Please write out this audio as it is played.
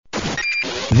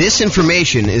This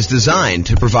information is designed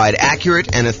to provide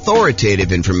accurate and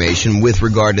authoritative information with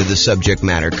regard to the subject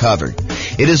matter covered.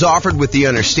 It is offered with the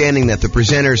understanding that the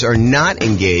presenters are not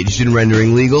engaged in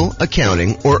rendering legal,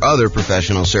 accounting, or other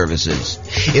professional services.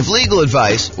 If legal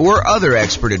advice or other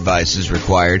expert advice is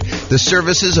required, the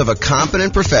services of a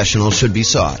competent professional should be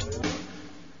sought.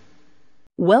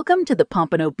 Welcome to the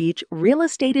Pompano Beach Real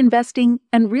Estate Investing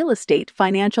and Real Estate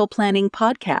Financial Planning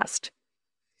Podcast.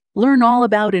 Learn all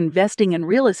about investing in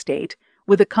real estate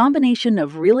with a combination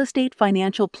of real estate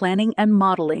financial planning and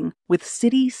modeling with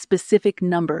city-specific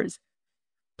numbers,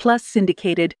 plus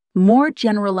syndicated, more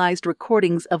generalized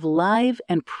recordings of live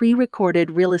and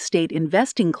pre-recorded real estate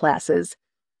investing classes.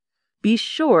 Be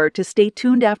sure to stay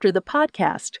tuned after the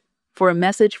podcast for a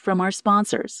message from our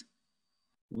sponsors.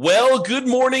 Well, good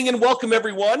morning and welcome,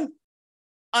 everyone.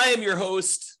 I am your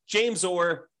host, James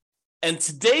Orr, and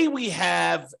today we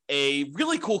have a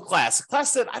really cool class, a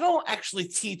class that I don't actually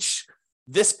teach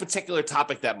this particular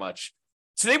topic that much.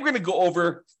 Today we're going to go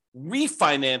over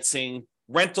refinancing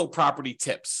rental property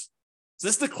tips. So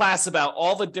this is the class about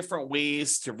all the different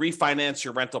ways to refinance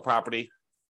your rental property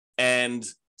and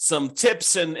some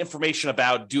tips and information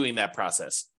about doing that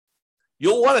process.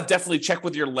 You'll want to definitely check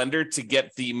with your lender to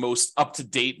get the most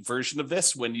up-to-date version of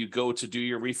this when you go to do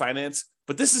your refinance.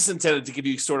 But this is intended to give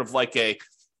you sort of like a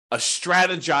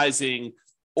strategizing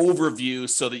overview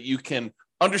so that you can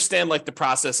understand like the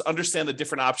process, understand the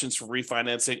different options for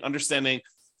refinancing, understanding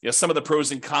some of the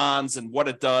pros and cons and what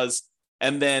it does,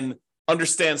 and then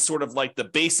understand sort of like the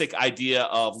basic idea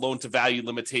of loan to value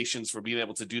limitations for being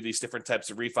able to do these different types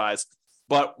of refis.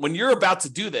 But when you're about to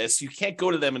do this, you can't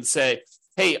go to them and say,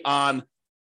 hey, on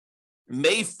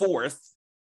May 4th,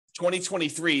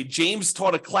 2023, James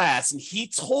taught a class and he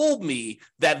told me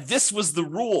that this was the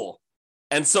rule.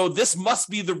 And so this must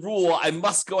be the rule. I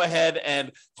must go ahead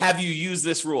and have you use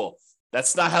this rule.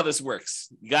 That's not how this works.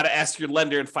 You got to ask your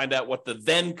lender and find out what the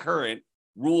then current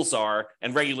rules are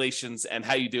and regulations and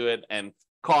how you do it and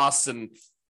costs and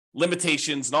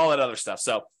limitations and all that other stuff.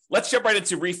 So let's jump right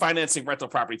into refinancing rental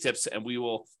property tips and we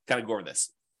will kind of go over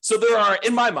this. So there are,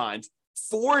 in my mind,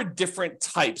 4 different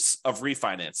types of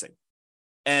refinancing.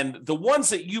 And the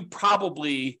ones that you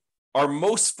probably are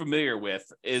most familiar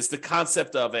with is the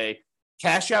concept of a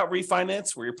cash out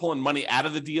refinance where you're pulling money out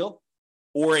of the deal,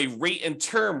 or a rate and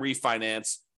term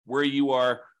refinance where you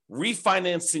are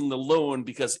refinancing the loan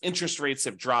because interest rates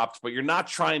have dropped, but you're not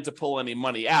trying to pull any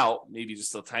money out, maybe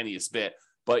just the tiniest bit,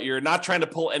 but you're not trying to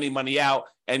pull any money out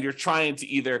and you're trying to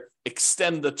either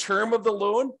extend the term of the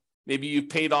loan. Maybe you've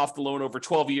paid off the loan over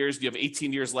 12 years, you have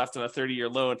 18 years left on a 30-year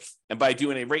loan, and by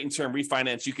doing a rate and term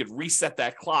refinance, you could reset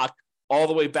that clock all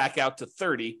the way back out to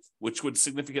 30, which would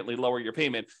significantly lower your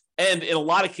payment. And in a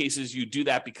lot of cases, you do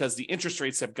that because the interest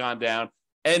rates have gone down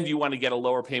and you want to get a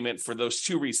lower payment for those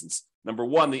 2 reasons. Number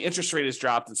 1, the interest rate has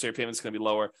dropped and so your payment's going to be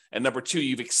lower. And number 2,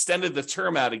 you've extended the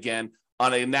term out again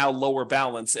on a now lower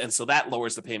balance, and so that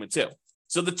lowers the payment too.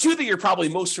 So the 2 that you're probably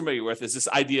most familiar with is this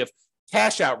idea of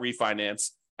cash out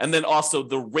refinance, and then also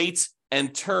the rate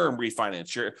and term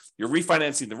refinance. You're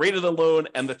refinancing the rate of the loan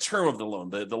and the term of the loan,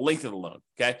 the length of the loan,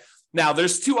 okay? Now,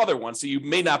 there's 2 other ones that you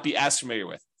may not be as familiar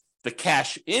with. The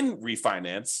cash in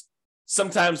refinance.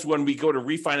 Sometimes when we go to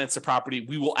refinance a property,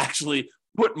 we will actually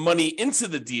put money into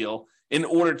the deal in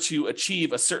order to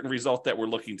achieve a certain result that we're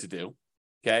looking to do,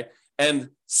 okay? And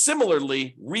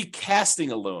similarly,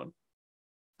 recasting a loan.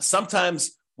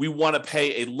 Sometimes we want to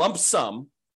pay a lump sum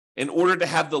in order to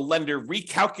have the lender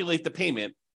recalculate the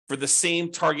payment for the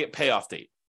same target payoff date,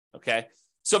 okay?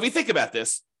 So if you think about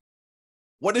this,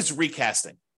 what is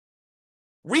recasting?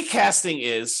 Recasting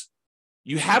is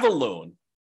you have a loan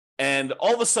and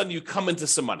all of a sudden you come into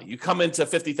some money. You come into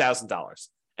 $50,000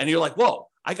 and you're like, whoa,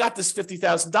 I got this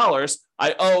 $50,000.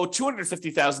 I owe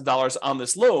 $250,000 on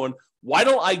this loan. Why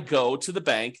don't I go to the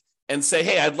bank and say,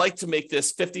 hey, I'd like to make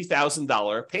this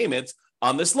 $50,000 payment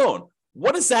on this loan?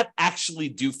 What does that actually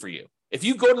do for you? If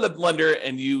you go to the lender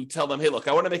and you tell them, hey, look,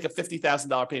 I want to make a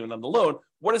 $50,000 payment on the loan,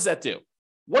 what does that do?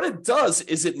 What it does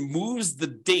is it moves the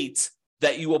date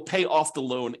that you will pay off the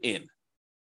loan in.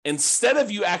 Instead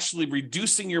of you actually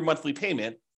reducing your monthly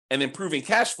payment and improving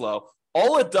cash flow,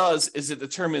 all it does is it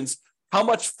determines how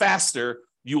much faster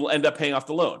you will end up paying off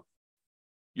the loan.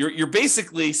 You're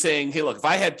basically saying, hey, look, if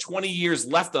I had 20 years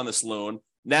left on this loan,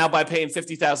 now by paying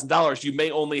 $50,000, you may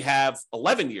only have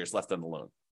 11 years left on the loan.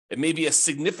 It may be a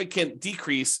significant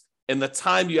decrease in the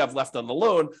time you have left on the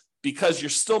loan because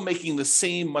you're still making the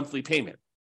same monthly payment.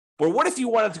 But what if you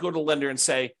wanted to go to the lender and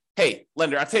say, hey,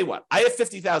 lender, I'll tell you what, I have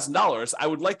 $50,000. I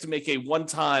would like to make a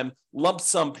one-time lump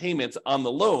sum payment on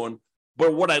the loan.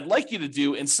 But what I'd like you to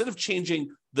do, instead of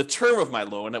changing the term of my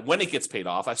loan and when it gets paid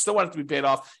off. I still want it to be paid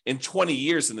off in 20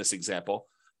 years in this example.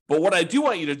 But what I do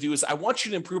want you to do is I want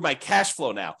you to improve my cash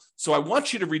flow now. So I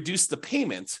want you to reduce the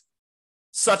payment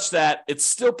such that it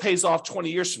still pays off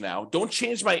 20 years from now. Don't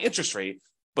change my interest rate,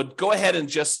 but go ahead and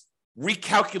just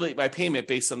recalculate my payment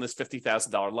based on this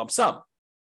 $50,000 lump sum.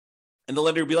 And the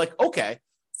lender will be like, okay,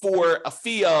 for a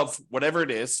fee of whatever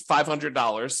it is,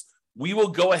 $500, we will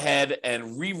go ahead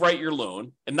and rewrite your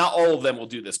loan. And not all of them will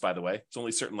do this, by the way. It's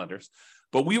only certain lenders.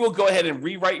 But we will go ahead and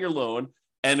rewrite your loan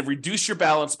and reduce your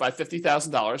balance by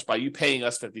 $50,000 by you paying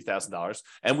us $50,000.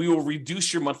 And we will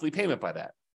reduce your monthly payment by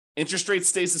that. Interest rate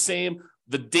stays the same.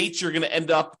 The date you're going to end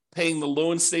up paying the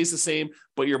loan stays the same,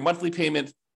 but your monthly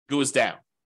payment goes down.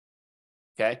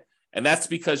 Okay? And that's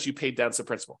because you paid down some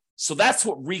principal. So that's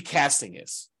what recasting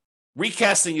is.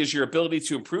 Recasting is your ability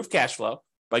to improve cash flow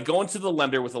by going to the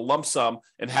lender with a lump sum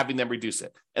and having them reduce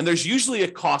it. And there's usually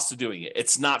a cost to doing it.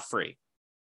 It's not free.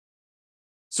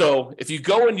 So if you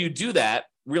go and you do that,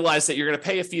 realize that you're going to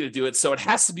pay a fee to do it. So it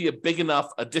has to be a big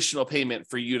enough additional payment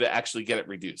for you to actually get it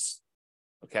reduced.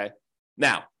 Okay.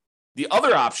 Now, the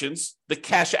other options, the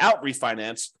cash out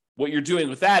refinance, what you're doing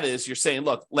with that is you're saying,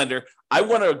 look, lender, I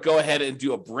want to go ahead and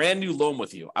do a brand new loan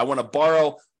with you. I want to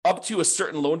borrow up to a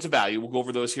certain loan to value. We'll go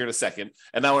over those here in a second.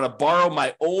 And I want to borrow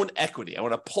my own equity. I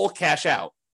want to pull cash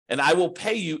out and I will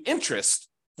pay you interest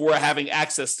for having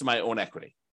access to my own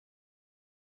equity.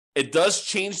 It does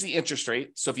change the interest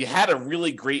rate. So if you had a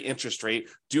really great interest rate,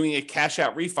 doing a cash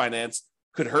out refinance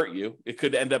could hurt you. It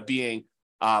could end up being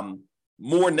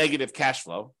more negative cash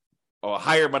flow or a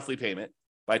higher monthly payment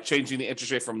by changing the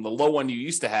interest rate from the low one you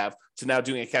used to have to now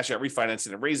doing a cash out refinance,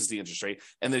 and it raises the interest rate.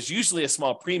 And there's usually a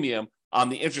small premium on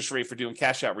the interest rate for doing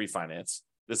cash out refinance.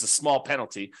 There's a small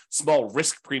penalty, small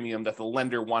risk premium that the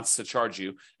lender wants to charge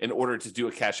you in order to do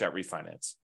a cash out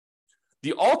refinance.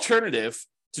 The alternative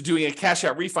to doing a cash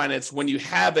out refinance, when you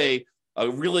have a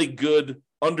really good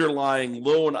underlying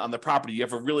loan on the property, you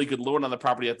have a really good loan on the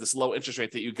property at this low interest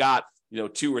rate that you got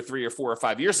 2 or 3 or 4 or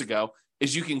 5 years ago,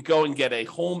 is you can go and get a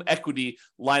home equity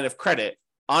line of credit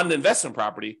on an investment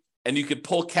property, and you could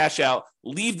pull cash out,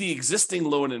 leave the existing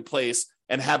loan in place,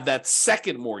 and have that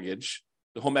second mortgage,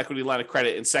 the home equity line of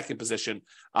credit, in second position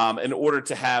in order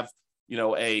to have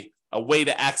a way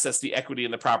to access the equity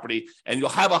in the property. And you'll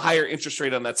have a higher interest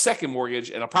rate on that second mortgage,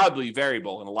 and it'll probably be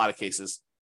variable in a lot of cases.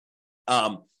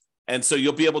 And so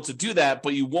you'll be able to do that,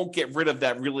 but you won't get rid of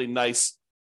that really nice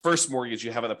first mortgage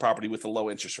you have on the property with a low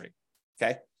interest rate.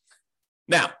 Okay.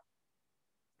 Now,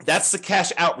 that's the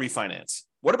cash out refinance.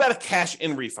 What about a cash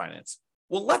in refinance?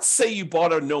 Well, let's say you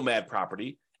bought a nomad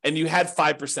property and you had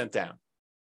 5% down,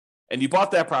 and you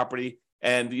bought that property,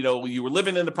 and you were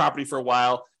living in the property for a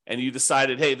while, and you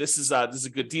decided, hey, this is a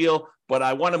good deal, but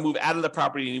I want to move out of the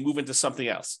property, and you move into something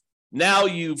else. Now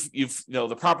you've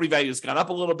the property value has gone up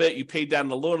a little bit. You paid down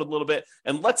the loan a little bit,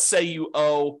 and let's say you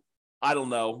owe, I don't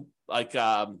know, like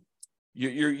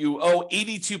you owe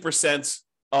 82%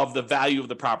 of the value of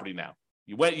the property now.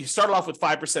 You started off with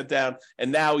 5% down,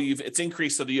 and now it's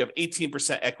increased so that you have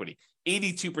 18% equity,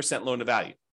 82% loan to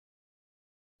value.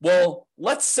 Well,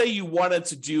 let's say you wanted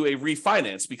to do a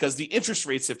refinance because the interest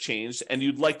rates have changed, and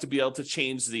you'd like to be able to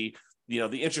change the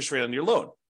interest rate on your loan.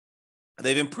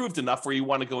 They've improved enough where you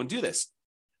want to go and do this,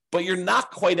 but you're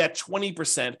not quite at 20%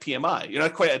 PMI. You're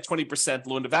not quite at 20%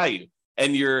 loan to value,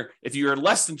 and if you're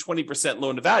less than 20%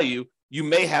 loan to value, you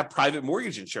may have private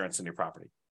mortgage insurance in your property.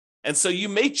 And so you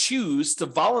may choose to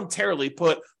voluntarily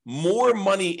put more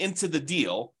money into the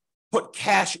deal, put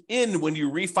cash in when you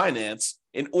refinance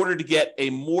in order to get a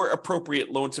more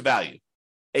appropriate loan to value,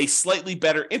 a slightly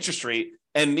better interest rate,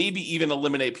 and maybe even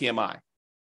eliminate PMI.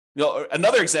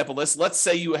 Another example is, let's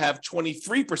say you have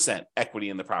 23% equity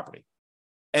in the property.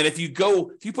 And if you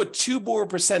put 2% more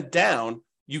down,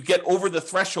 you get over the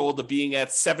threshold of being at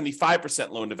 75%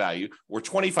 loan to value or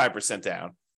 25%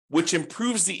 down, which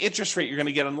improves the interest rate you're going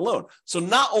to get on the loan. So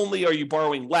not only are you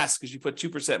borrowing less because you put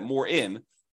 2% more in,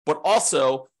 but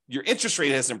also your interest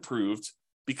rate has improved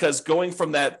because going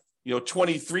from that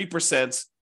 23%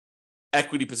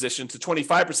 equity position to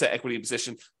 25% equity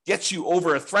position gets you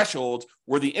over a threshold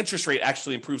where the interest rate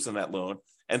actually improves on that loan.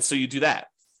 And so you do that.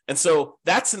 And so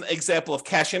that's an example of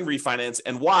cash in refinance,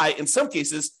 and why in some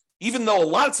cases, even though a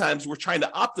lot of times we're trying to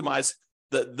optimize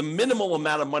the minimal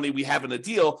amount of money we have in a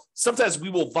deal, sometimes we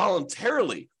will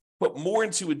voluntarily put more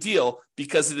into a deal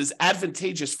because it is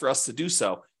advantageous for us to do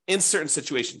so in certain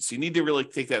situations. So you need to really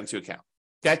take that into account.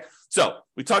 Okay. So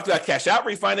we talked about cash out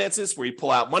refinances where you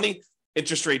pull out money,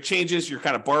 interest rate changes, you're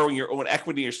kind of borrowing your own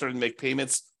equity, you're starting to make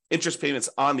interest payments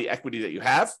on the equity that you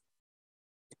have.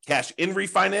 Cash in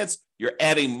refinance, you're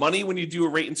adding money when you do a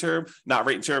rate and term, not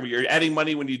rate and term. You're adding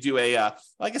money when you do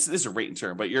I guess it is a rate and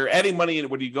term, but you're adding money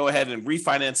when you go ahead and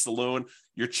refinance the loan.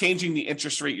 You're changing the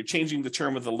interest rate. You're changing the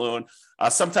term of the loan.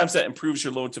 Sometimes that improves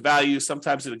your loan to value.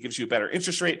 Sometimes it gives you a better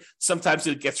interest rate. Sometimes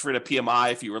it gets rid of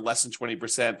PMI if you were less than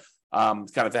 20%,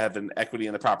 kind of have an equity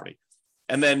in the property.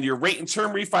 And then your rate and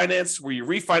term refinance, where you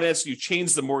refinance, you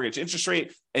change the mortgage interest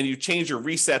rate and you change or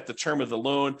reset the term of the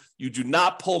loan. You do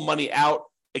not pull money out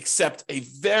except a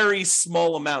very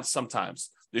small amount sometimes.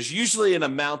 There's usually an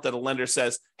amount that a lender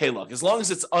says, hey, look, as long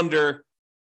as it's under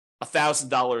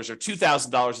 $1,000 or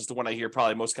 $2,000 is the one I hear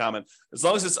probably most common. As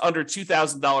long as it's under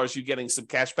 $2,000, you're getting some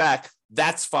cash back,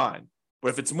 that's fine. But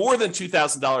if it's more than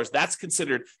 $2,000, that's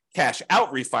considered cash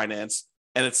out refinance,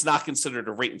 and it's not considered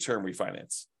a rate and term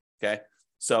refinance, okay?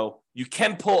 So you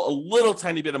can pull a little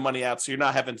tiny bit of money out, so you're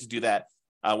not having to do that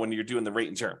when you're doing the rate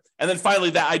and term. And then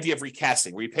finally, that idea of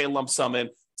recasting, where you pay a lump sum in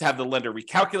to have the lender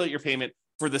recalculate your payment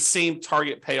for the same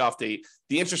target payoff date.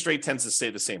 The interest rate tends to stay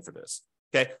the same for this.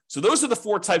 Okay, so those are the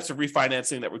 4 types of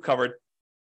refinancing that we covered.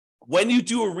 When you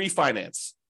do a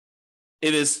refinance,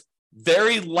 it is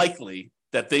very likely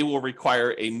that they will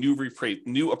require a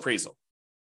new appraisal.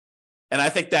 And I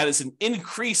think that is an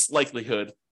increased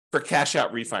likelihood for cash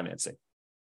out refinancing.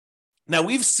 Now,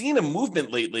 we've seen a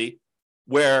movement lately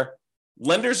where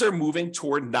lenders are moving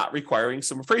toward not requiring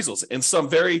some appraisals in some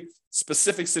very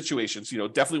specific situations.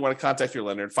 Definitely want to contact your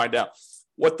lender and find out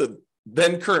what the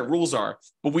then current rules are.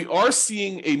 But we are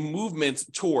seeing a movement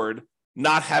toward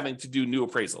not having to do new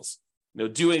appraisals.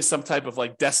 Doing some type of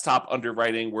like desktop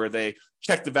underwriting where they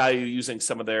check the value using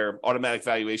some of their automatic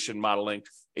valuation modeling,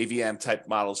 AVM type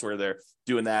models where they're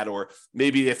doing that. Or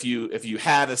maybe if you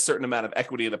had a certain amount of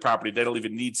equity in the property, they don't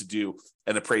even need to do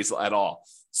an appraisal at all.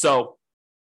 So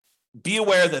be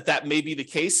aware that may be the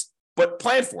case, but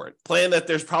plan for it. Plan that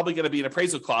there's probably going to be an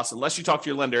appraisal cost unless you talk to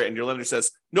your lender and your lender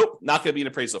says, nope, not going to be an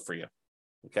appraisal for you.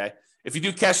 Okay. If you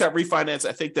do cash out refinance,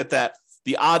 I think that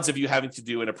the odds of you having to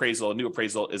do a new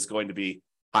appraisal is going to be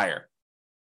higher.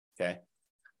 Okay.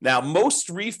 Now, most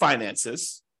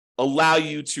refinances allow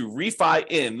you to refi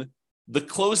in the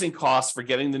closing costs for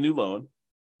getting the new loan.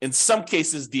 In some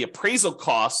cases, the appraisal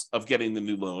costs of getting the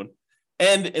new loan.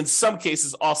 And in some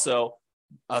cases also,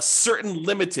 a certain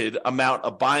limited amount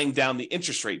of buying down the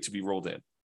interest rate to be rolled in.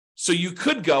 So you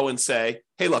could go and say,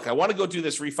 hey, look, I want to go do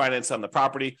this refinance on the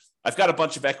property. I've got a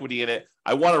bunch of equity in it.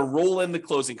 I want to roll in the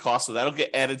closing costs, so that'll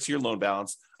get added to your loan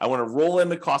balance. I want to roll in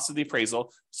the cost of the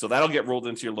appraisal, so that'll get rolled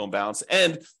into your loan balance.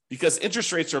 And because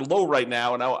interest rates are low right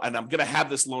now, and I'm going to have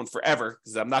this loan forever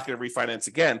because I'm not going to refinance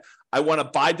again, I want to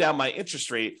buy down my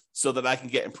interest rate so that I can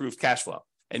get improved cash flow.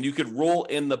 And you could roll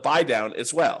in the buy down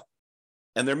as well.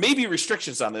 And there may be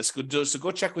restrictions on this, so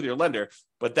go check with your lender.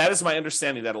 But that is my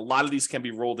understanding that a lot of these can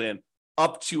be rolled in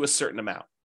up to a certain amount.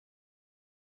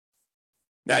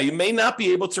 Now, you may not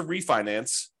be able to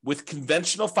refinance with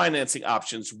conventional financing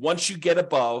options once you get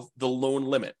above the loan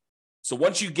limit. So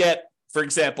once you get, for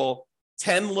example,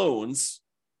 10 loans,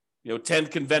 10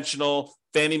 conventional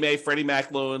Fannie Mae, Freddie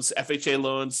Mac loans, FHA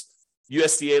loans,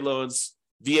 USDA loans,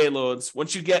 VA loans,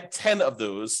 once you get 10 of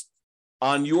those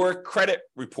on your credit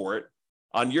report,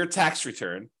 on your tax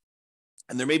return,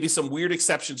 and there may be some weird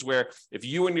exceptions where if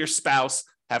you and your spouse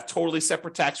have totally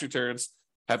separate tax returns,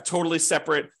 have totally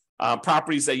separate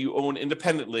properties that you own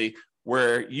independently,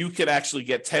 where you can actually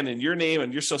get 10 in your name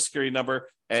and your social security number,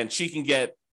 and she can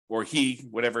get, or he,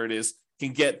 whatever it is,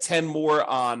 can get 10 more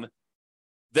on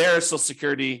their social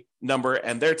security number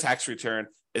and their tax return,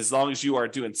 as long as you are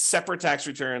doing separate tax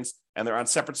returns and they're on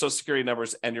separate social security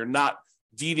numbers and you're not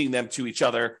deeding them to each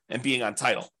other and being on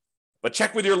title. But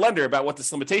check with your lender about what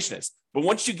this limitation is. But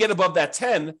once you get above that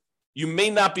 10, you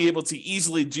may not be able to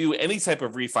easily do any type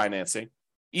of refinancing,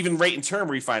 even rate and term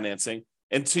refinancing,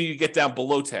 until you get down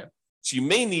below 10. So you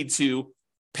may need to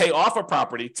pay off a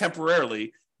property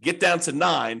temporarily, get down to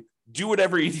 9, do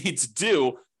whatever you need to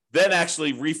do, then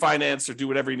actually refinance or do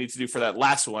whatever you need to do for that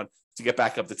last one to get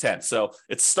back up to 10. So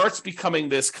it starts becoming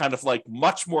this kind of like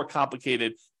much more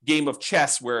complicated game of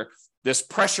chess where there's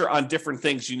pressure on different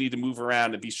things you need to move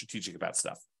around and be strategic about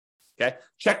stuff. Okay.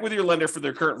 Check with your lender for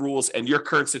their current rules and your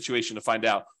current situation to find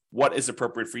out what is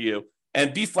appropriate for you,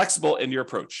 and be flexible in your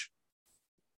approach.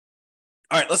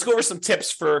 All right, let's go over some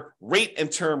tips for rate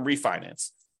and term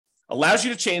refinance. Allows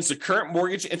you to change the current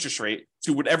mortgage interest rate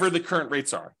to whatever the current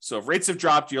rates are. So if rates have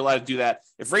dropped, you're allowed to do that.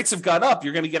 If rates have gone up,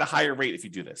 you're going to get a higher rate if you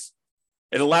do this.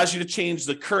 It allows you to change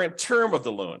the current term of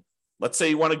the loan. Let's say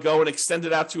you want to go and extend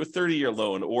it out to a 30-year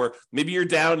loan, or maybe you're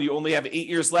down, you only have 8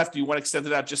 years left, you want to extend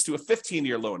it out just to a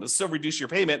 15-year loan. It'll still reduce your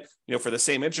payment, for the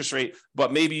same interest rate,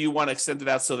 but maybe you want to extend it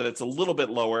out so that it's a little bit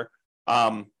lower.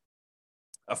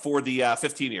 for the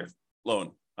 15-year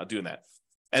loan, doing that.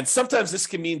 And sometimes this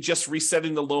can mean just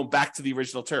resetting the loan back to the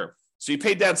original term. So you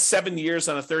paid down 7 years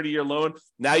on a 30-year loan.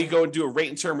 Now you go and do a rate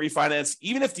and term refinance.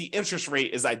 Even if the interest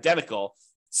rate is identical,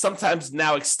 sometimes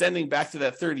now extending back to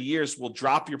that 30 years will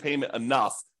drop your payment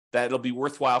enough that it'll be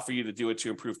worthwhile for you to do it to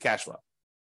improve cash flow.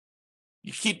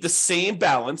 You keep the same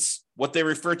balance, what they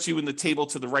refer to in the table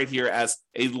to the right here as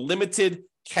a limited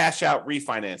cash out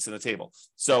refinance in the table.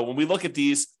 So when we look at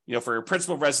these, for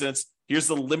principal residence, here's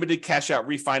the limited cash out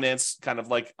refinance, kind of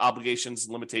like obligations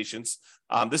and limitations.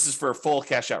 This is for a full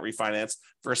cash out refinance.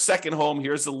 For a second home,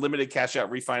 here's the limited cash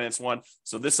out refinance one.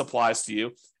 So this applies to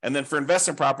you. And then for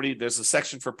investment property, there's a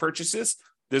section for purchases.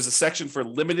 There's a section for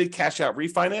limited cash out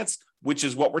refinance, which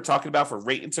is what we're talking about for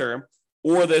rate and term.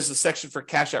 Or there's a section for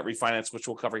cash out refinance, which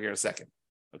we'll cover here in a second.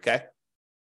 Okay.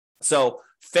 So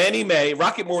Fannie Mae,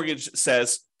 Rocket Mortgage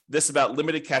says this about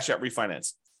limited cash out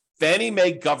refinance. Fannie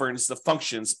Mae governs the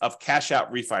functions of cash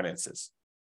out refinances.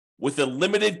 With a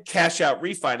limited cash out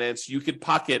refinance, you could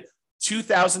pocket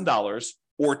 $2,000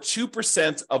 or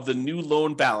 2% of the new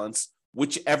loan balance,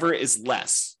 whichever is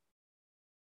less.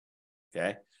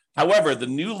 Okay. However, the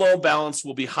new loan balance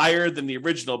will be higher than the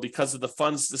original because of the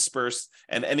funds dispersed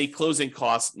and any closing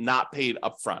costs not paid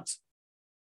upfront.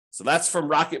 So that's from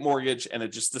Rocket Mortgage, and it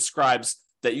just describes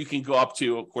that you can go up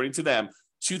to, according to them,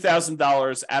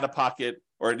 $2,000 out of pocket,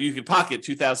 or you can pocket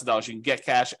 $2,000. You can get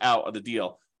cash out of the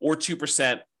deal, or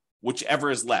 2%,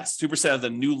 whichever is less, 2% of the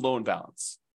new loan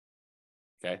balance.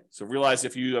 Okay, so realize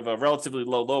if you have a relatively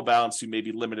low balance, you may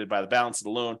be limited by the balance of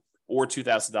the loan, or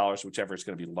 $2,000, whichever is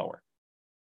going to be lower.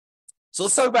 So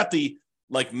let's talk about the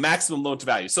maximum loan to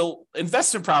value. So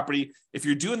investment property, if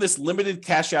you're doing this limited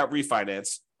cash out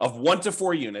refinance of 1 to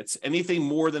 4 units, anything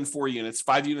more than 4 units,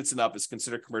 5 units and up is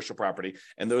considered commercial property.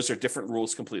 And those are different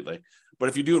rules completely. But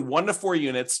if you're doing 1 to 4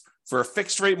 units for a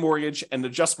fixed rate mortgage and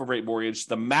adjustable rate mortgage,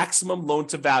 the maximum loan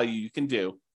to value you can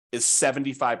do is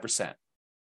 75%.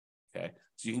 Okay.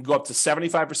 So you can go up to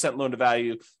 75% loan to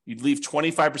value. You'd leave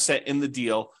 25% in the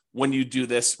deal when you do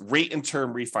this rate and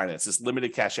term refinance, this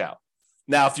limited cash out.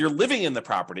 Now, if you're living in the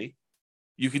property,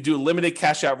 you could do a limited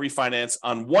cash out refinance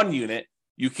on 1 unit.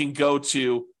 You can go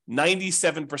to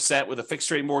 97% with a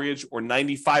fixed rate mortgage or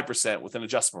 95% with an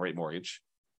adjustable rate mortgage.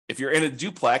 If you're in a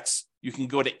duplex, you can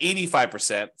go to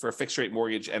 85% for a fixed rate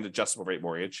mortgage and adjustable rate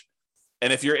mortgage.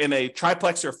 And if you're in a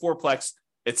triplex or fourplex,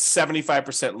 it's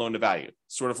 75% loan to value,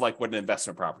 sort of like what an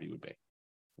investment property would be.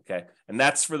 Okay. And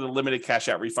that's for the limited cash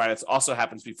out refinance. Also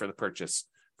happens to be for the purchase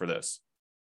for those.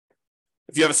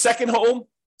 If you have a second home,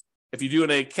 if you're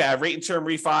doing a rate and term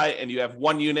refi and you have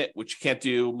 1 unit, which you can't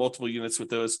do multiple units with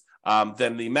those,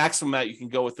 then the maximum amount you can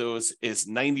go with those is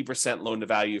 90% loan to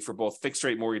value for both fixed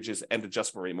rate mortgages and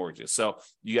adjustable rate mortgages. So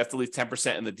you have to leave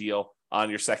 10% in the deal on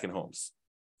your second homes.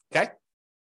 Okay.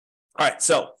 All right.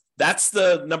 So that's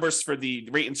the numbers for the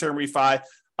rate and term refi.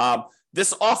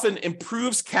 This often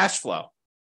improves cash flow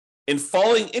in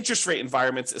falling interest rate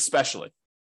environments, especially.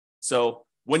 So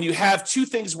when you have 2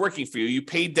 things working for you, you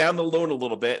paid down the loan a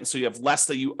little bit, and so you have less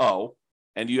that you owe,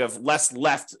 and you have less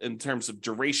left in terms of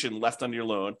duration left on your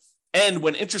loan. And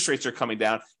when interest rates are coming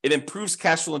down, it improves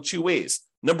cash flow in 2 ways.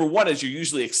 Number one is you're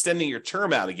usually extending your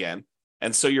term out again,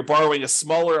 and so you're borrowing a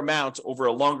smaller amount over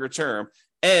a longer term.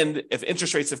 And if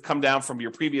interest rates have come down from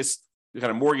your previous kind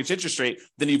of mortgage interest rate,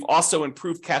 then you've also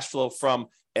improved cash flow from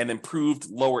an improved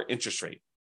lower interest rate.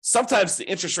 Sometimes the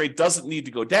interest rate doesn't need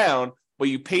to go down, but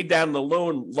you paid down the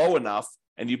loan low enough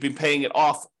and you've been paying it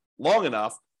off long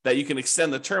enough that you can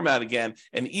extend the term out again.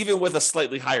 And even with a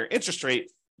slightly higher interest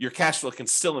rate, your cash flow can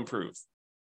still improve.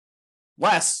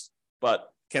 Less,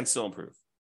 but can still improve.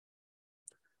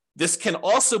 This can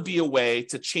also be a way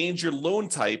to change your loan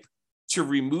type to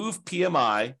remove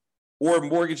PMI or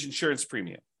mortgage insurance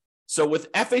premium. So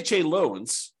with FHA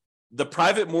loans, the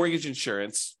private mortgage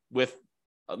insurance with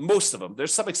most of them,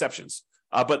 there's some exceptions,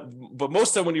 but most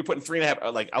of them when you're putting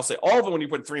 3.5%, I'll say all of them when you're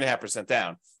putting 3.5%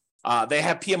 down, they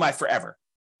have PMI forever.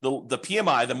 The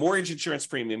PMI, the mortgage insurance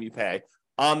premium you pay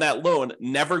on that loan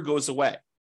never goes away.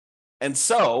 And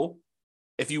so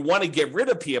if you want to get rid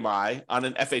of PMI on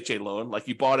an FHA loan, like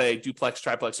you bought a duplex,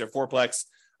 triplex, or fourplex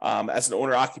as an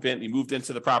owner occupant, you moved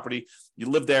into the property, you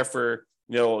lived there for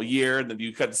a year, and then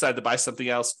you decided to buy something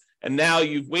else. And now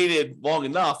you've waited long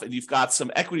enough and you've got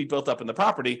some equity built up in the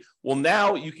property. Well,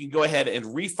 now you can go ahead and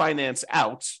refinance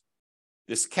out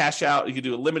this cash out. You can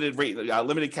do a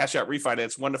limited cash out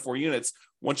refinance, 1 to 4 units,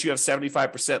 once you have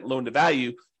 75% loan to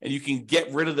value, and you can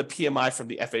get rid of the PMI from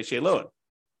the FHA loan.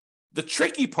 The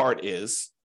tricky part is,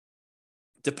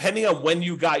 depending on when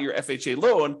you got your FHA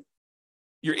loan,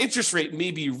 your interest rate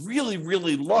may be really,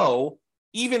 really low,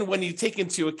 even when you take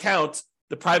into account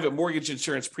the private mortgage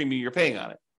insurance premium you're paying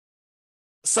on it.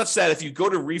 Such that if you go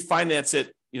to refinance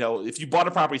it, if you bought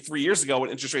a property 3 years ago when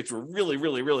interest rates were really,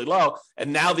 really, really low,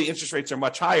 and now the interest rates are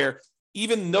much higher,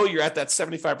 even though you're at that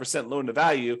 75% loan to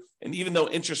value, and even though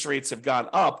interest rates have gone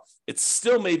up, it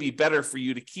still may be better for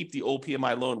you to keep the old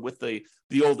PMI loan with the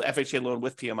old FHA loan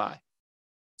with PMI.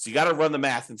 So you got to run the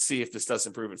math and see if this does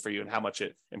improve it for you and how much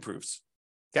it improves.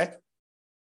 Okay.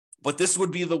 But this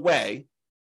would be the way,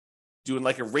 doing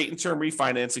like a rate and term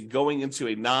refinance and going into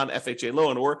a non-FHA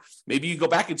loan, or maybe you go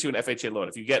back into an FHA loan.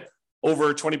 If you get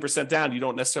over 20% down, you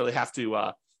don't necessarily have to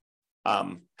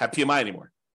have PMI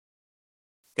anymore.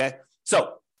 Okay.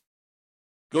 So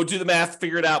go do the math,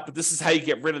 figure it out. But this is how you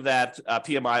get rid of that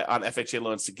PMI on FHA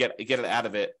loans to get it out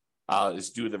of it,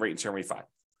 is do the rate and term refi.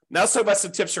 Now let's talk about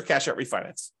some tips for cash out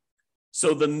refinance.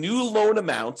 So the new loan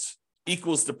amount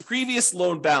equals the previous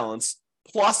loan balance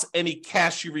plus any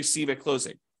cash you receive at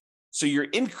closing. So you're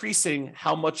increasing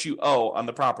how much you owe on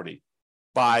the property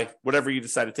by whatever you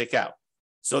decide to take out.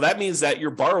 So that means that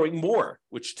you're borrowing more,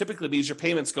 which typically means your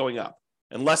payment's going up,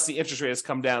 unless the interest rate has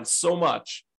come down so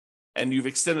much and you've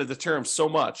extended the term so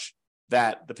much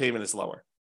that the payment is lower.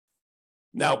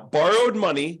 Now, borrowed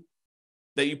money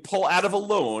that you pull out of a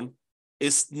loan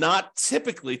is not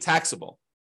typically taxable,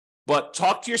 but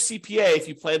talk to your CPA if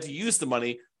you plan to use the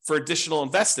money for additional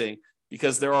investing,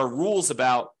 because there are rules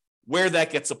about where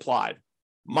that gets applied.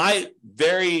 My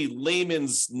very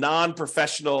layman's,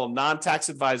 non-professional, non-tax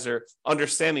advisor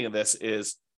understanding of this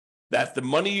is that the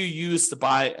money you use to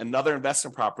buy another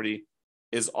investment property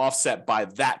is offset by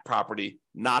that property,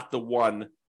 not the one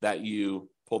that you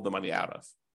pulled the money out of.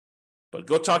 But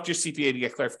go talk to your CPA to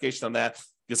get clarification on that,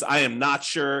 because I am not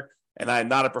sure, and I am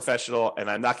not a professional, and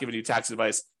I'm not giving you tax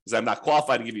advice because I'm not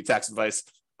qualified to give you tax advice.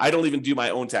 I don't even do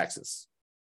my own taxes.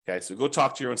 Okay, so go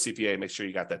talk to your own CPA and make sure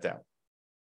you got that down.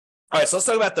 All right, so let's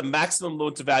talk about the maximum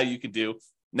loan to value you can do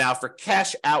now for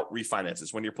cash out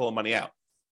refinances when you're pulling money out.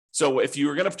 So if you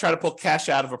were going to try to pull cash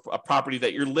out of a property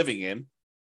that you're living in,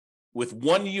 with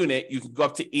one unit, you can go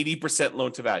up to 80%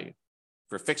 loan to value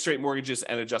for fixed rate mortgages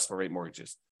and adjustable rate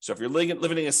mortgages. So if you're living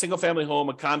in a single family home,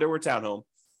 a condo or a townhome,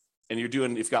 and if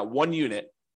you've got one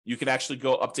unit, you can actually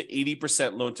go up to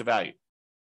 80% loan to value.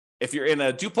 If you're in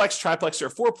a duplex, triplex, or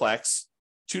fourplex,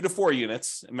 2 to 4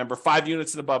 units, remember 5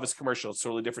 units and above is commercial, it's a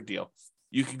totally different deal.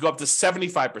 You can go up to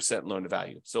 75% loan to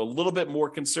value. So a little bit more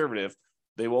conservative.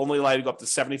 They will only allow you to go up to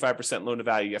 75% loan to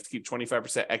value. You have to keep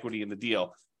 25% equity in the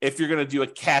deal if you're going to do a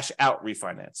cash out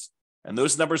refinance. And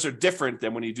those numbers are different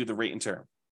than when you do the rate and term.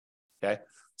 Okay.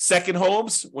 Second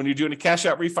homes, when you're doing a cash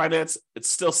out refinance, it's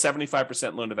still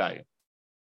 75% loan to value.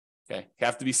 Okay. You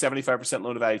have to be 75%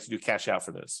 loan to value to do cash out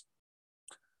for those.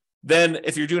 Then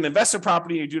if you're doing investment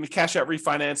property, you're doing a cash out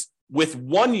refinance with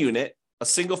one unit, a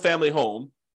single family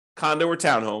home, condo or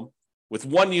townhome, with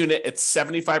one unit, it's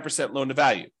 75% loan to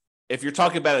value. If you're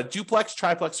talking about a duplex,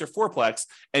 triplex, or fourplex,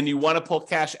 and you want to pull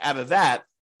cash out of that,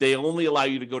 they only allow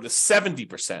you to go to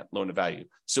 70% loan to value.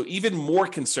 So even more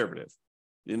conservative.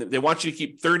 They want you to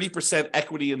keep 30%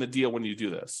 equity in the deal when you do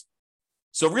this.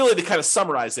 So really, to kind of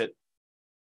summarize it,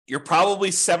 you're probably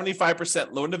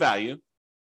 75% loan to value,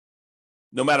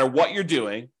 no matter what you're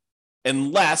doing,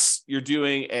 unless you're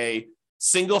doing a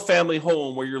single family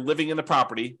home where you're living in the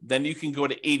property, then you can go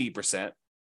to 80%.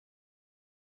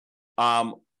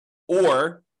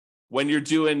 Or when you're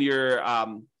doing your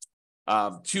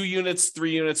 2 units,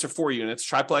 3 units, or 4 units,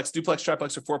 triplex, duplex,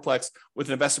 triplex, or fourplex with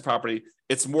an investment property,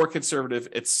 it's more conservative.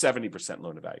 It's 70%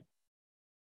 loan to value.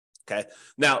 Okay.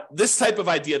 Now, this type of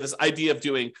idea, this idea of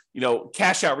doing,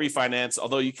 cash out refinance,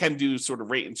 although you can do sort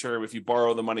of rate and term if you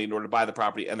borrow the money in order to buy the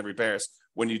property and the repairs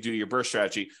when you do your burst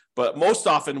strategy. But most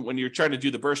often when you're trying to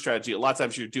do the burst strategy, a lot of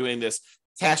times you're doing this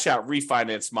cash out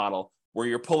refinance model where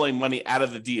you're pulling money out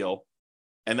of the deal.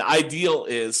 And the ideal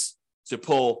is to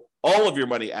pull all of your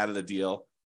money out of the deal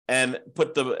and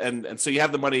and so you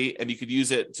have the money and you could use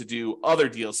it to do other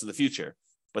deals in the future.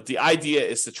 But the idea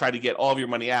is to try to get all of your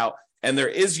money out. And there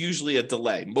is usually a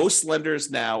delay. Most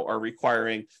lenders now are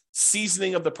requiring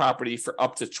seasoning of the property for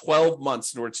up to 12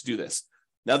 months in order to do this.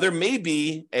 Now, there may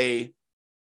be a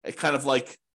kind of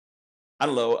like, I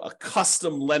don't know, a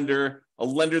custom lender, a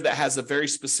lender that has a very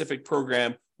specific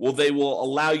program. Well, they will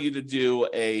allow you to do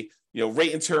a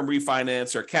rate and term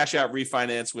refinance or cash out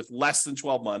refinance with less than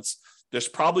 12 months. There's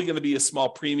probably going to be a small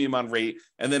premium on rate.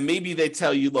 And then maybe they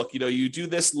tell you, look, you do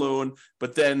this loan,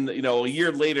 but then, a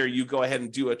year later, you go ahead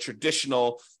and do a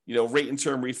traditional, rate and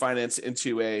term refinance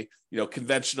into a,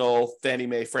 conventional Fannie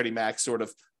Mae, Freddie Mac sort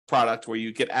of product where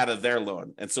you get out of their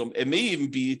loan. And so it may even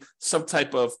be some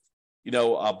type of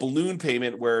a balloon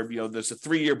payment where, there's a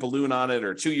 3-year balloon on it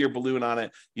or a 2-year balloon on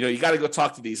it. You got to go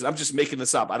talk to these. And I'm just making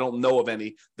this up. I don't know of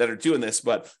any that are doing this,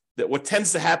 but what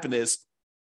tends to happen is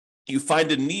you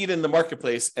find a need in the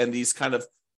marketplace and these kind of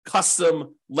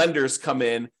custom lenders come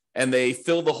in and they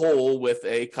fill the hole with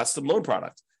a custom loan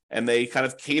product. And they kind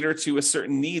of cater to a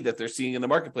certain need that they're seeing in the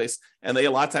marketplace. And they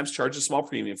a lot of times charge a small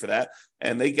premium for that.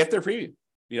 And they get their premium,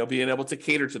 being able to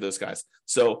cater to those guys.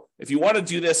 So if you want to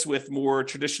do this with more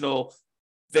traditional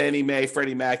Fannie Mae,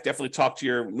 Freddie Mac, definitely talk to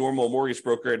your normal mortgage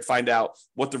broker and find out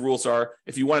what the rules are.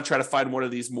 If you want to try to find one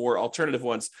of these more alternative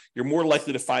ones, you're more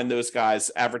likely to find those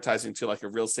guys advertising to like a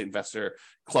real estate investor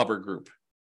club or group.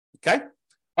 Okay.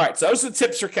 All right. So those are the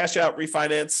tips for cash out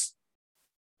refinance.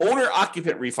 Owner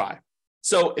occupant refi.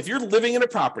 So if you're living in a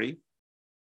property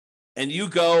and you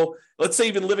go, let's say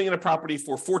you've been living in a property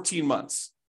for 14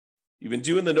 months, you've been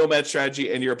doing the nomad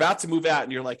strategy and you're about to move out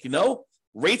and you're like,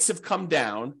 rates have come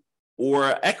down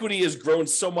or equity has grown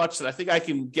so much that I think I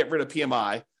can get rid of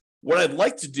PMI. What I'd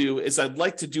like to do is I'd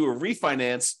like to do a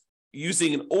refinance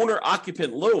using an owner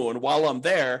occupant loan while I'm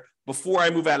there before I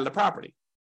move out of the property.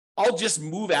 I'll just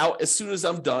move out as soon as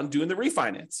I'm done doing the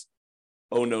refinance.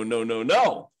 Oh,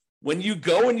 no. When you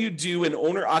go and you do an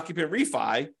owner-occupant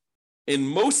refi, in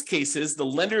most cases, the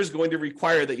lender is going to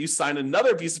require that you sign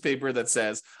another piece of paper that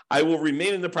says, I will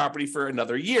remain in the property for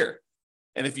another year.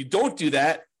 And if you don't do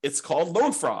that, it's called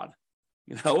loan fraud.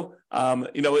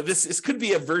 This could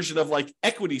be a version of like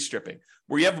equity stripping,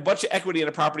 where you have a bunch of equity in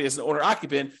a property as an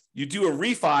owner-occupant, you do a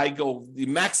refi, you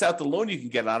max out the loan you can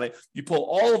get on it, you pull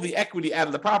all of the equity out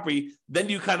of the property, then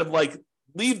you kind of like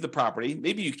leave the property.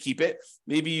 Maybe you keep it.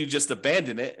 Maybe you just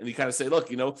abandon it. And you kind of say, look,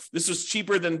 this was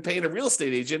cheaper than paying a real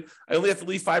estate agent. I only have to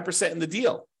leave 5% in the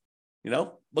deal.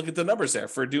 Look at the numbers there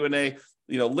for doing a,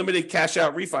 limited cash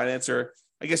out refinance, or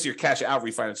I guess your cash out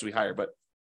refinance will be higher, but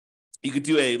you could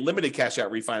do a limited cash out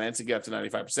refinance and get up to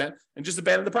 95% and just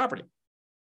abandon the property.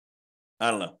 I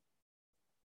don't know.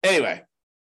 Anyway,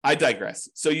 I digress.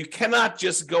 So you cannot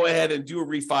just go ahead and do a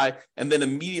refi and then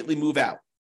immediately move out.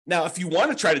 Now, if you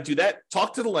want to try to do that,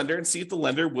 talk to the lender and see if the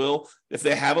lender will, if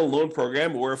they have a loan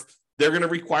program or if they're going to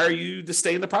require you to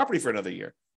stay in the property for another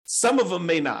year. Some of them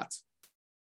may not.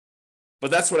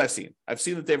 But that's what I've seen. I've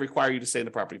seen that they require you to stay in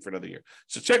the property for another year.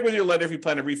 So check with your lender if you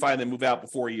plan to refi and then move out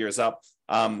before a year is up.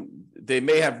 They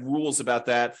may have rules about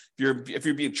that. If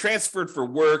you're being transferred for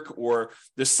work or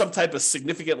there's some type of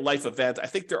significant life event, I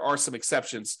think there are some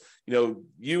exceptions.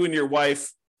 You and your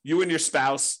wife, you and your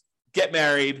spouse get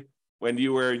married. When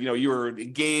you were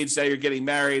engaged, now you're getting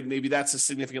married. Maybe that's a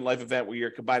significant life event where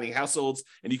you're combining households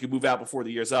and you can move out before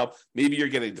the year's up. Maybe you're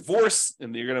getting divorced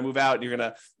and you're going to move out and you're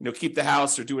going to, keep the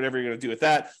house or do whatever you're going to do with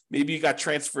that. Maybe you got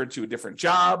transferred to a different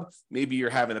job. Maybe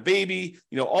you're having a baby.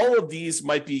 All of these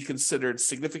might be considered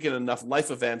significant enough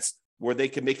life events where they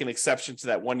can make an exception to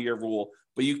that 1-year rule.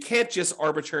 But you can't just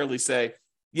arbitrarily say,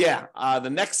 the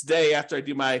next day after I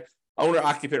do my owner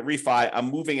occupant refi, I'm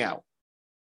moving out.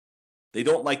 They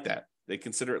don't like that. They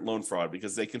consider it loan fraud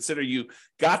because they consider you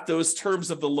got those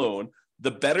terms of the loan,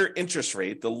 the better interest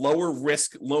rate, the lower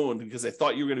risk loan because they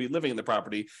thought you were going to be living in the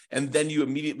property, and then you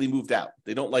immediately moved out.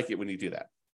 They don't like it when you do that.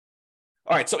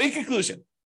 All right, so in conclusion,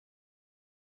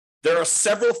 there are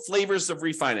several flavors of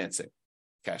refinancing.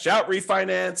 Cash out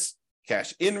refinance,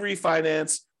 cash in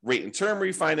refinance, rate and term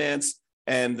refinance,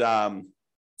 and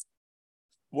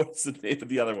what's the name of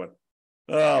the other one?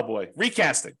 Oh boy,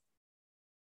 recasting.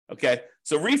 Okay,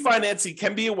 so refinancing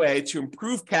can be a way to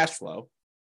improve cash flow.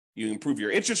 You improve your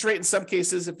interest rate in some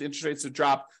cases. If the interest rates have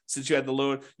dropped since you had the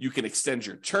loan, you can extend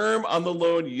your term on the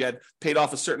loan. You had paid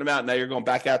off a certain amount. Now you're going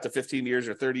back out to 15 years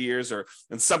or 30 years, or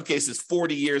in some cases,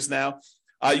 40 years now.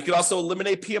 You can also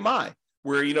eliminate PMI,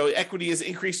 where, equity is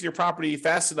increasing your property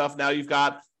fast enough. Now you've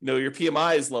got, your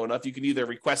PMI is low enough. You can either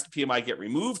request PMI get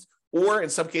removed, or in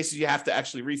some cases, you have to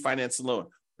actually refinance the loan,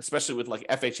 especially with like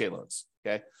FHA loans.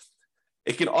 Okay.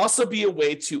 It can also be a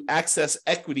way to access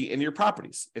equity in your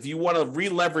properties. If you want to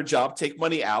re-leverage up, take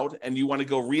money out, and you want to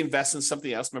go reinvest in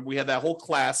something else. Remember, we had that whole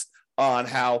class on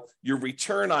how your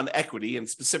return on equity, and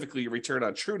specifically your return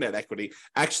on true net equity,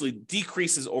 actually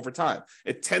decreases over time.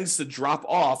 It tends to drop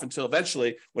off until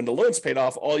eventually, when the loan's paid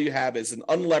off, all you have is an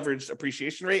unleveraged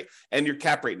appreciation rate and your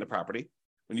cap rate in the property.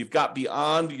 When you've got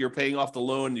beyond, you're paying off the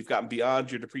loan, you've gotten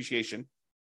beyond your depreciation,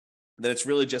 then it's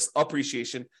really just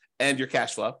appreciation and your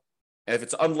cash flow. And if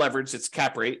it's unleveraged, it's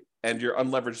cap rate and your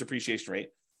unleveraged depreciation rate.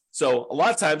 So a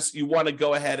lot of times you want to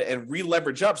go ahead and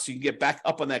re-leverage up so you can get back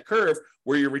up on that curve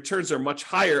where your returns are much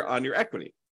higher on your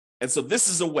equity. And so this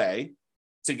is a way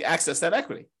to access that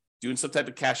equity, doing some type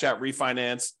of cash out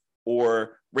refinance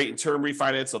or rate and term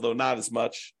refinance, although not as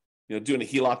much. doing a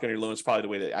HELOC on your loan is probably the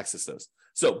way to access those.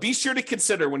 So be sure to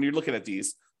consider when you're looking at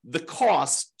these, the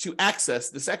cost to access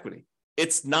this equity.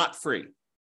 It's not free.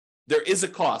 There is a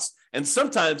cost. And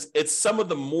sometimes it's some of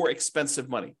the more expensive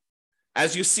money.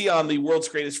 As you see on the World's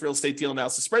Greatest Real Estate Deal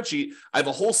Analysis spreadsheet, I have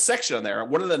a whole section on there.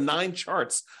 One of the 9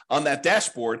 charts on that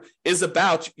dashboard is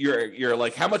about your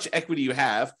like how much equity you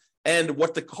have and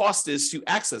what the cost is to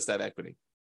access that equity.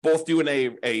 Both doing a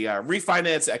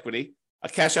refinance equity, a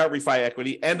cash out refi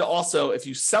equity, and also if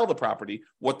you sell the property,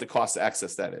 what the cost to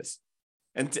access that is.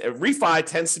 And refi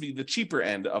tends to be the cheaper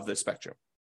end of the spectrum.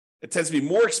 It tends to be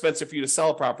more expensive for you to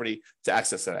sell a property to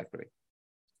access that equity.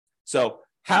 So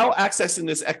how accessing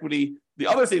this equity, the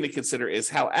other thing to consider is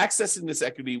how accessing this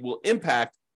equity will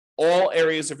impact all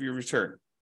areas of your return.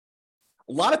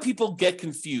 A lot of people get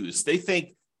confused. They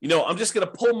think, I'm just going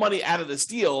to pull money out of this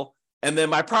deal and then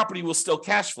my property will still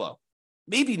cash flow.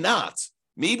 Maybe not.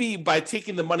 Maybe by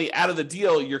taking the money out of the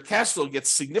deal, your cash flow gets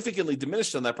significantly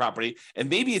diminished on that property, and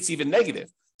maybe it's even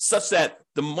negative, such that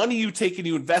the money you take and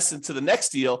you invest into the next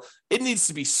deal, it needs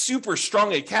to be super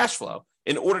strong at cash flow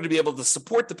in order to be able to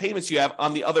support the payments you have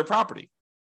on the other property.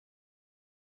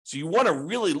 So you want to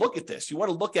really look at this. You want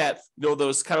to look at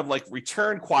those kind of like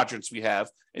return quadrants we have,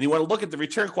 and you want to look at the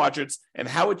return quadrants and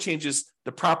how it changes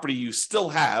the property you still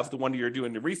have, the one you're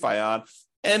doing the refi on,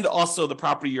 and also the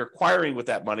property you're acquiring with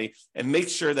that money, and make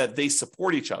sure that they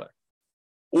support each other.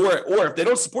 Or if they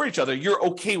don't support each other, you're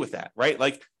okay with that, right?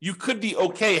 Like you could be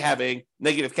okay having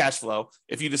negative cash flow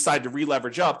if you decide to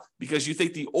re-leverage up because you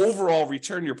think the overall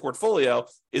return in your portfolio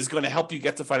is going to help you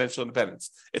get to financial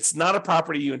independence. It's not a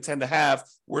property you intend to have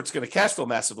where it's going to cash flow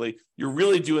massively. You're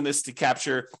really doing this to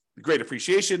capture the great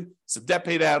appreciation, some debt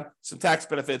pay down, some tax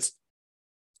benefits,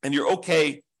 and you're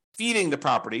okay feeding the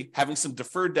property, having some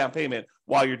deferred down payment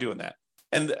while you're doing that.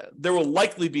 And there will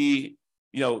likely be,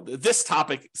 this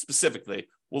topic specifically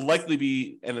will likely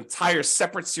be an entire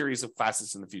separate series of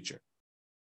classes in the future.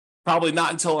 Probably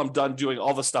not until I'm done doing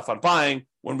all the stuff on buying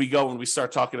when we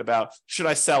start talking about should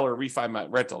I sell or refi my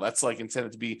rental. That's like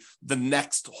intended to be the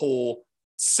next whole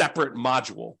separate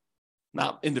module,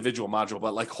 not individual module,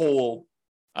 but like whole,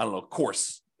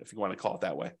 course, if you want to call it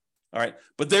that way. All right.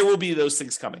 But there will be those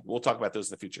things coming. We'll talk about those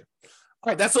in the future. All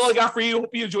right. That's all I got for you. Hope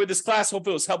you enjoyed this class. Hope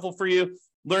it was helpful for you,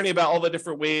 learning about all the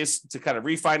different ways to kind of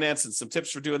refinance and some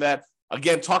tips for doing that.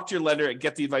 Again, talk to your lender and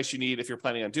get the advice you need if you're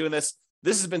planning on doing this.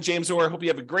 This has been James Orr. Hope you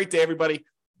have a great day, everybody.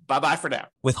 Bye-bye for now.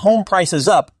 With home prices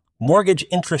up, mortgage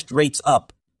interest rates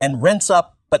up, and rents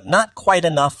up, but not quite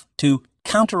enough to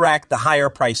counteract the higher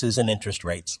prices and interest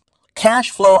rates.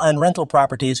 Cash flow on rental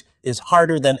properties is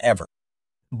harder than ever.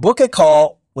 Book a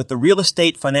call with the Real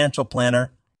Estate Financial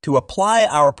Planner to apply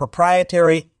our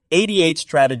proprietary 88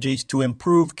 strategies to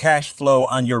improve cash flow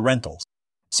on your rentals.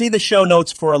 See the show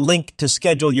notes for a link to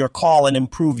schedule your call and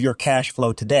improve your cash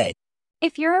flow today.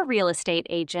 If you're a real estate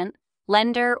agent,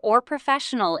 lender, or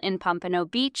professional in Pompano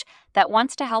Beach that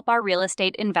wants to help our real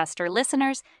estate investor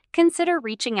listeners, consider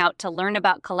reaching out to learn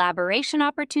about collaboration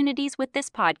opportunities with this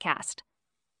podcast.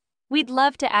 We'd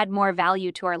love to add more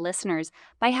value to our listeners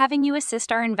by having you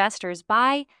assist our investors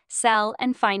buy, sell,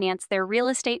 and finance their real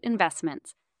estate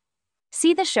investments.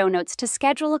 See the show notes to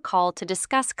schedule a call to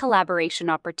discuss collaboration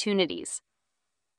opportunities.